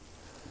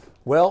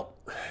Well,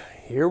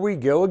 here we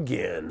go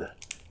again.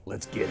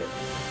 Let's get it.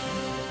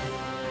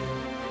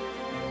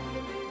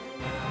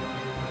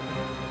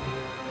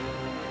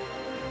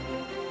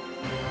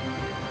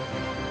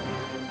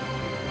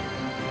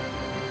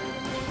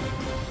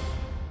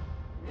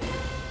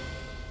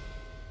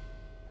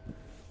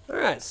 All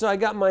right, so I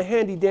got my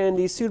handy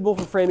dandy, suitable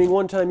for framing,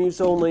 one-time use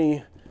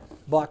only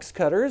box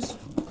cutters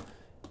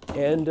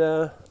and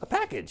a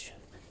package.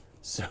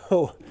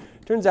 So,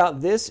 turns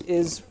out this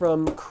is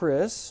from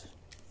Chris.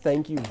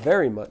 Thank you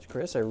very much,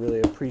 Chris. I really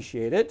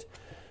appreciate it.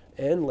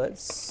 And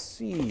let's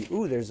see.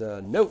 Ooh, there's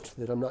a note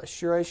that I'm not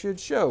sure I should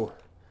show.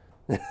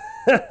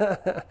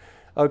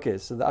 Okay,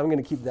 so I'm going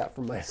to keep that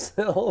for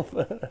myself.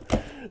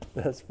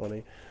 That's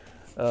funny.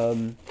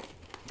 Oh,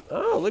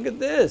 look at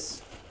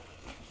this.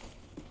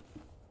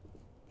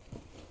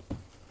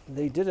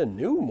 They did a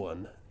new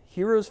one.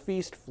 Heroes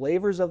Feast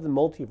Flavors of the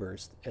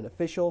Multiverse, an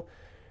official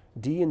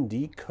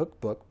D&D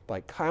Cookbook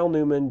by Kyle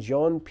Newman,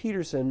 John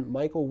Peterson,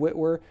 Michael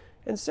Witwer,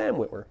 and Sam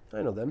Witwer.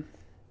 I know them.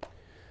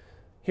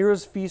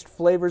 Heroes Feast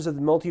Flavors of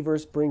the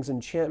Multiverse brings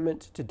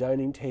enchantment to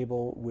dining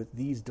table with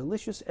these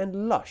delicious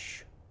and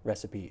lush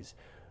recipes.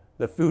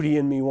 The foodie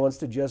in me wants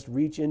to just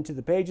reach into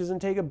the pages and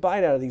take a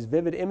bite out of these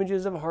vivid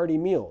images of hearty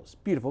meals.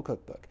 Beautiful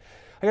cookbook.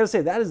 I gotta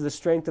say, that is the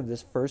strength of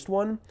this first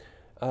one.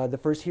 The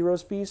first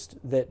Heroes Feast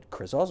that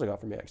Chris also got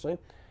for me, actually.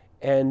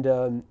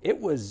 And it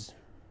was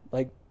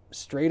like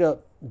straight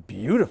up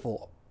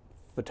beautiful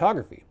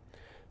photography.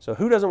 So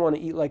who doesn't want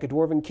to eat like a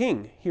dwarven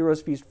king?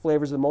 Heroes Feast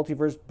Flavors of the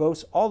Multiverse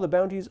boasts all the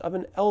bounties of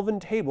an elven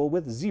table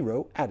with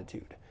zero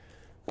attitude.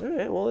 All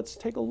right, well, let's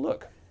take a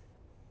look.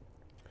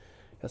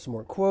 Got some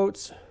more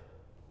quotes.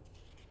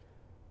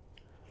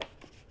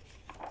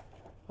 I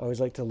always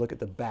like to look at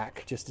the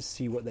back just to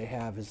see what they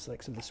have as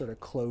like some sort of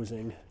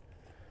closing.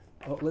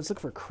 Oh, let's look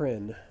for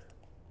Kryn.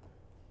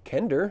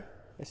 Kender.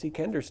 I see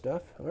Kender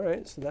stuff. All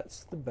right, so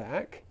that's the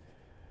back.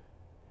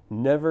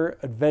 Never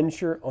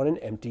adventure on an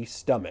empty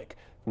stomach.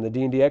 From the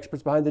D&D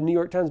experts behind the New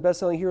York Times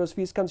bestselling Heroes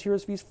Feast comes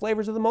Heroes Feast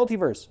Flavors of the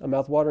Multiverse, a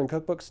mouthwatering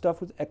cookbook stuffed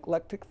with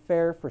eclectic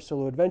fare for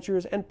solo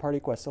adventurers and party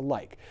quests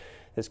alike.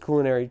 This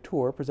culinary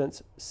tour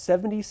presents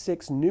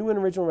 76 new and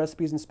original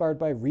recipes inspired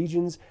by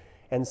regions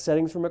and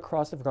settings from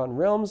across the Forgotten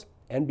Realms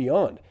and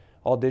beyond.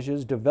 All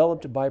dishes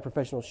developed by a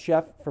professional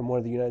chef from one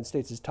of the United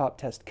States' top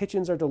test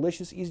kitchens are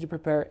delicious, easy to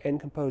prepare, and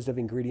composed of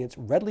ingredients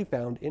readily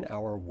found in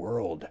our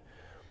world.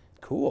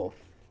 Cool.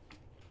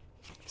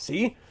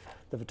 See?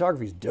 The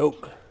photography's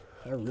dope.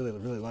 I really,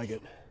 really like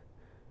it.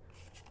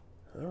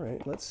 All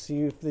right, let's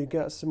see if they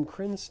got some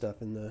Kryn stuff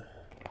in the...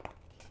 I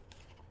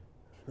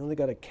know they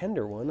got a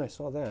Kender one. I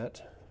saw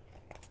that.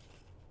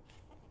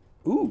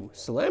 Ooh,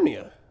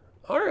 Salamnia.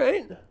 All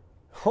right.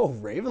 Oh,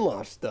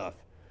 Ravenloft stuff.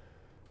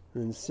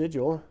 And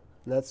Sigil.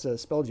 That's a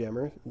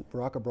Spelljammer.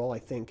 Rock-a-Brawl, I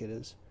think it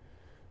is.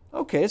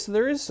 Okay, so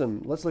there is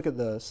some. Let's look at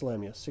the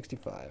Salamnia.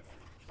 65.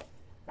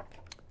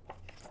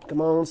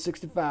 Come on,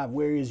 65.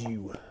 Where is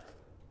you?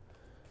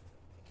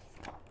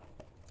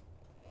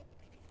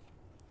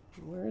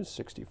 Where is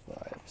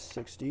 65?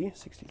 60,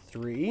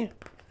 63.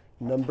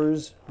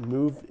 Numbers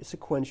move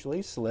sequentially.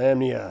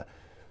 Salamnia.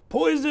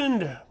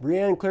 Poisoned!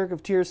 Brienne, Cleric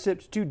of Tears,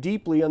 sipped too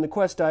deeply on the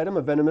quest item,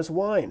 a venomous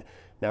wine.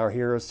 Now our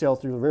heroes sail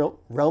through the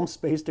realm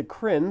space to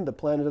Kryn, the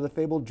planet of the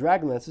fabled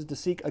Dragonlances, to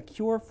seek a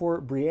cure for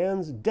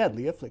Brienne's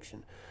deadly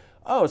affliction.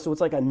 Oh, so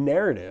it's like a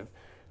narrative.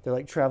 They're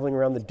like traveling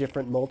around the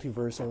different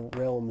multiversal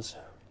realms.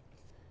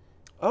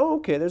 Oh,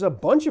 okay, there's a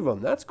bunch of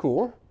them. That's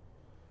cool.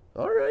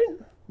 All right.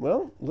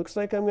 Well, looks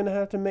like I'm going to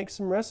have to make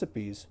some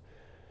recipes.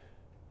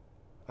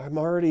 I'm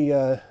already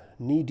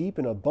knee-deep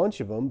in a bunch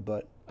of them,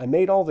 but I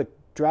made all the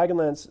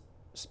Dragonlance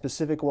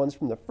specific ones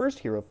from the first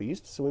Hero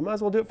Feast, so we might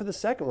as well do it for the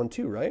second one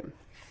too, right?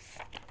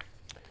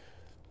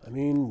 I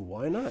mean,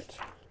 why not?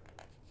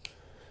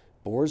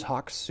 Boar's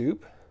Hawk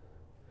Soup.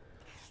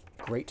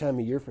 Great time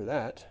of year for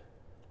that.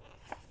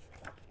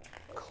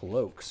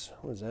 Cloaks.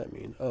 What does that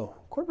mean? Oh,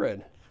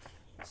 cornbread.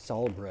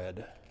 Salt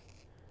bread.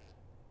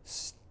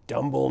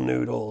 Stumble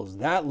noodles.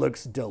 That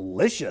looks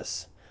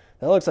delicious.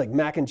 That looks like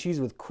mac and cheese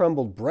with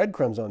crumbled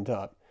breadcrumbs on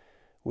top,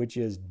 which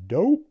is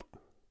dope.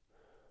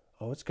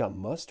 Oh, it's got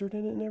mustard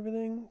in it and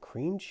everything.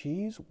 Cream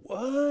cheese.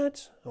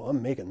 What? Oh,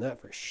 I'm making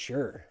that for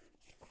sure.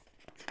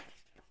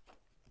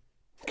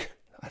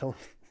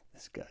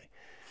 This guy.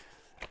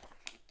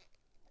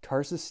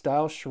 Tarsus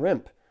style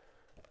shrimp.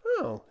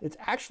 Oh, it's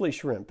actually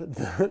shrimp.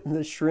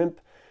 The shrimp,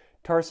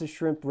 Tarsus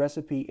shrimp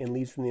recipe in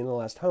Leaves from the End of the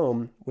Last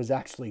Home was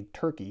actually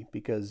turkey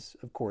because,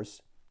 of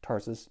course,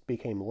 Tarsus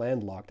became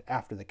landlocked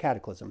after the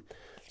cataclysm.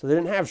 So they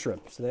didn't have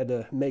shrimp, so they had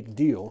to make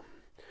deal.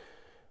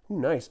 Ooh,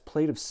 nice.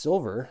 Plate of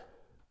silver.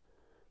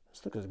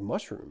 This looks like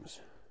mushrooms.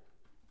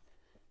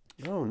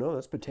 Oh, no,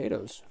 that's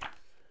potatoes.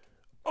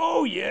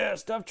 Oh, yeah,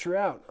 stuffed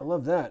trout. I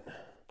love that.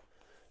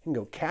 You can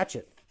go catch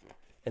it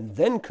and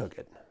then cook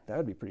it. That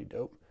would be pretty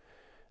dope.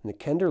 And the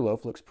Kender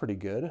loaf looks pretty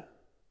good.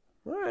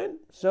 All right,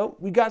 so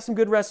we got some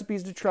good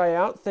recipes to try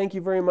out. Thank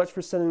you very much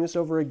for sending this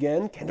over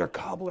again. Kender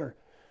Cobbler.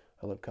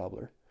 I love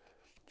Cobbler.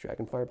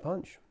 Dragonfire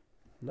Punch.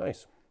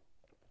 Nice.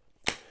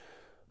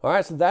 All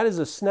right, so that is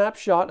a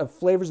snapshot of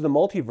Flavors of the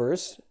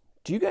Multiverse.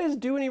 Do you guys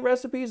do any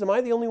recipes? Am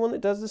I the only one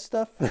that does this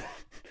stuff?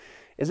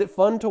 Is it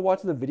fun to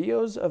watch the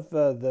videos of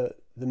the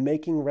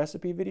making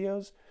recipe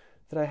videos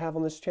that I have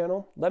on this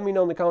channel? Let me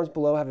know in the comments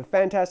below. Have a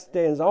fantastic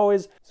day as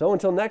always. So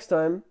until next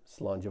time,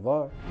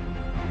 Slanjavar.